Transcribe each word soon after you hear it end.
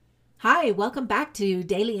Hi, welcome back to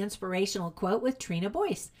Daily Inspirational Quote with Trina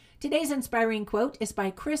Boyce. Today's inspiring quote is by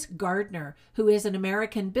Chris Gardner, who is an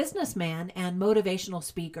American businessman and motivational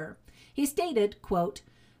speaker. He stated, quote,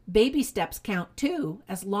 "Baby steps count too,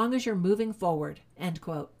 as long as you're moving forward," end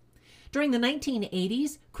quote. During the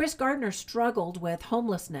 1980s, Chris Gardner struggled with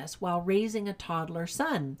homelessness while raising a toddler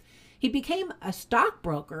son. He became a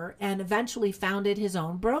stockbroker and eventually founded his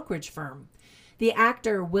own brokerage firm. The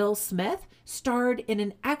actor Will Smith starred in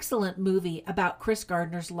an excellent movie about Chris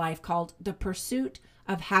Gardner's life called The Pursuit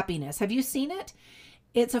of Happiness. Have you seen it?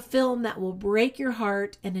 It's a film that will break your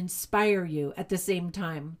heart and inspire you at the same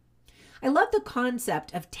time. I love the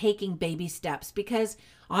concept of taking baby steps because,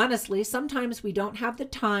 honestly, sometimes we don't have the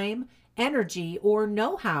time, energy, or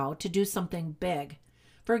know-how to do something big.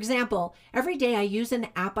 For example, every day I use an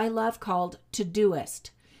app I love called Todoist.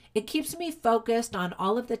 It keeps me focused on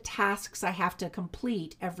all of the tasks I have to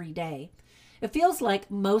complete every day. It feels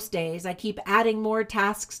like most days I keep adding more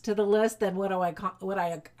tasks to the list than what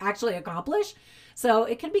I actually accomplish, so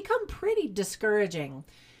it can become pretty discouraging.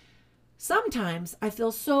 Sometimes I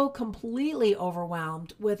feel so completely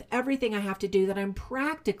overwhelmed with everything I have to do that I'm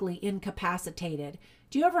practically incapacitated.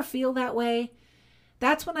 Do you ever feel that way?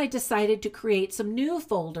 That's when I decided to create some new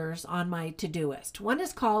folders on my Todoist. One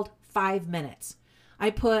is called 5 Minutes. I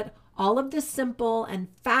put all of the simple and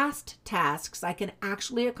fast tasks I can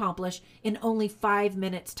actually accomplish in only 5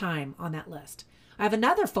 minutes time on that list. I have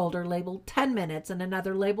another folder labeled 10 minutes and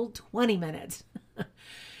another labeled 20 minutes.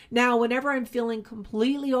 Now, whenever I'm feeling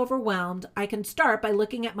completely overwhelmed, I can start by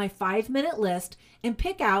looking at my 5-minute list and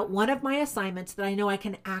pick out one of my assignments that I know I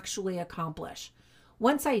can actually accomplish.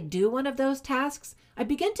 Once I do one of those tasks, I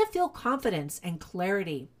begin to feel confidence and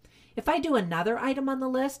clarity. If I do another item on the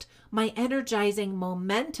list, my energizing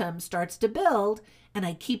momentum starts to build and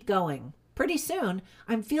I keep going. Pretty soon,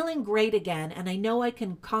 I'm feeling great again and I know I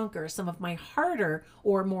can conquer some of my harder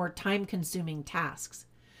or more time-consuming tasks.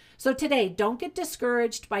 So today, don't get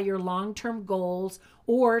discouraged by your long-term goals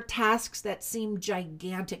or tasks that seem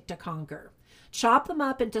gigantic to conquer. Chop them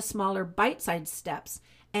up into smaller bite-sized steps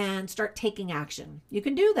and start taking action. You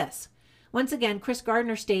can do this. Once again, Chris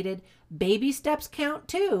Gardner stated, "Baby steps count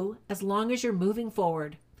too, as long as you're moving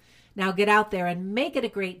forward." Now get out there and make it a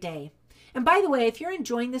great day. And by the way, if you're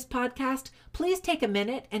enjoying this podcast, please take a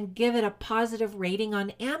minute and give it a positive rating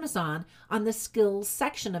on Amazon on the skills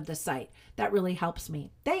section of the site. That really helps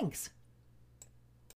me. Thanks.